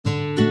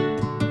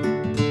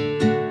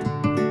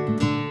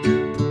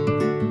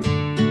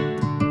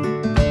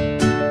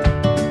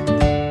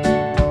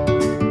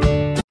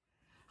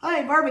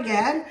Barb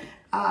again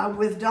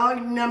with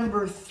dog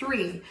number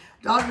 3.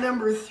 Dog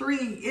number 3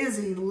 is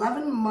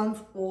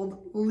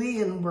 11-month-old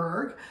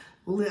Leonberg,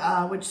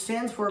 which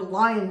stands for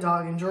lion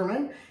dog in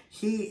German.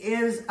 He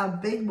is a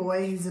big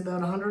boy. He's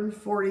about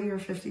 140 or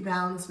 50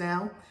 pounds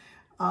now,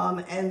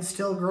 and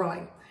still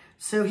growing.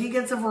 So he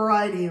gets a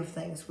variety of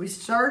things. We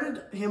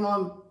started him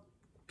on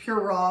pure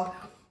raw,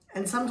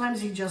 and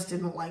sometimes he just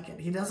didn't like it.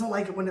 He doesn't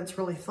like it when it's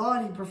really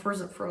thawed. He prefers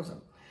it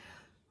frozen.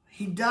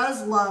 He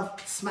does love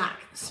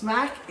smack.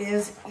 Smack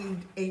is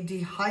a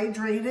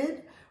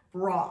dehydrated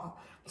raw.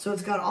 So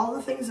it's got all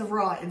the things of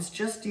raw. It's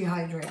just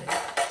dehydrated.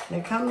 And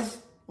it comes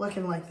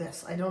looking like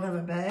this. I don't have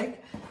a bag,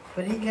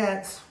 but he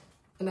gets,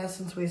 in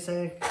essence, we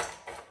say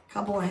a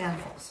couple of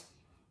handfuls.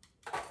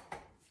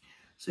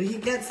 So he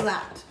gets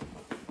that.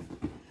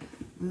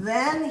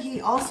 Then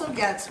he also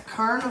gets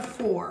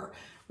carnivore,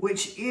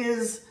 which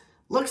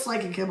looks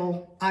like a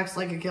kibble, acts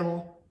like a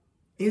kibble,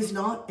 is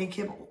not a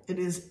kibble. It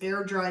is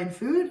air-dried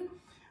food,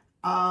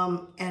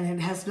 and it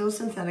has no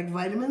synthetic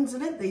vitamins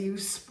in it. They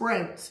use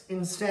sprouts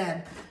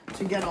instead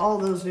to get all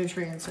those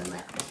nutrients in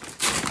there.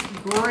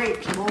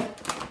 Great kibble,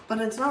 but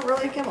it's not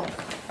really a kibble,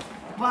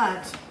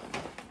 but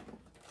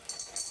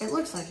it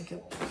looks like a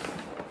kibble.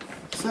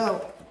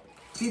 So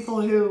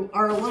people who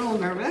are a little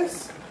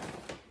nervous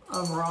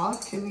of raw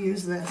can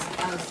use this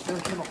as their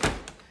kibble.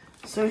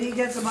 So he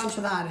gets a bunch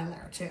of that in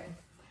there too.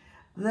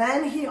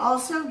 Then he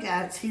also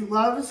gets, he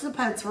loves the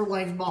Pets for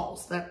Life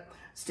balls that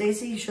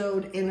Stacy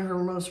showed in her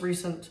most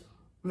recent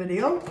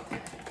video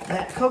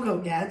that Coco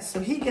gets. So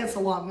he gets a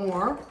lot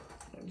more.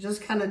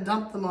 Just kind of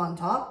dump them on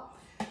top.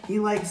 He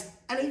likes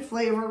any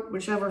flavor,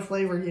 whichever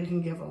flavor you can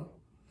give him.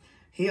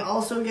 He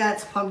also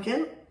gets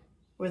pumpkin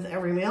with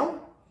every meal.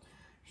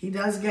 He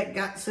does get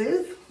Gut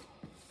Soothe.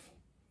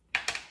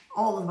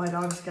 All of my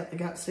dogs get the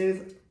Gut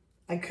Soothe.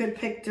 I could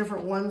pick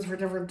different ones for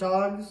different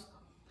dogs.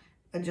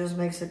 It just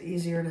makes it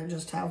easier to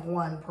just have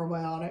one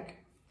probiotic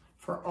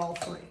for all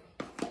 3.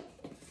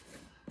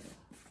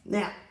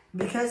 Now,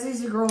 because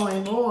he's a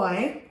growing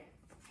boy,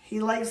 he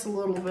likes a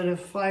little bit of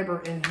fiber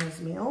in his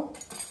meal.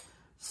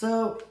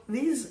 So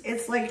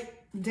it's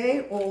like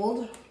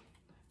day-old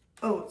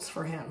oats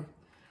for him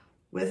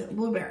with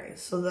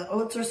blueberries. So the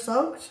oats are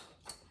soaked.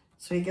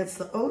 So he gets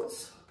the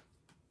oats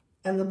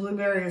and the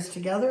blueberries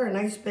together, a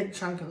nice big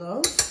chunk of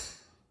those.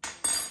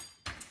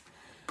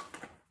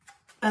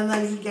 And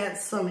then he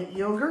gets some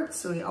yogurt.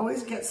 So he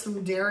always gets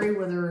some dairy,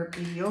 whether it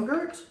be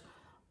yogurt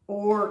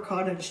or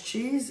cottage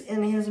cheese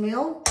in his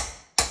meal.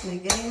 And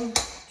again,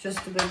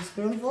 just a big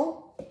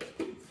spoonful.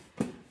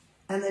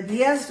 And the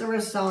pièce de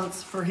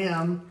résistance for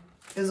him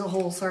is a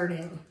whole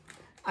sardine.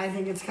 I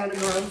think it's kind of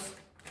gross.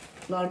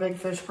 Not a big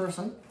fish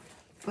person,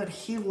 but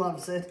he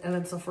loves it, and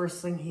it's the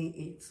first thing he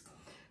eats.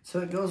 So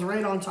it goes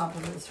right on top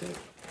of his food.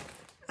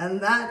 And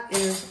that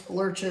is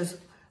Lurch's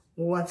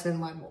What's in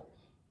My Bowl.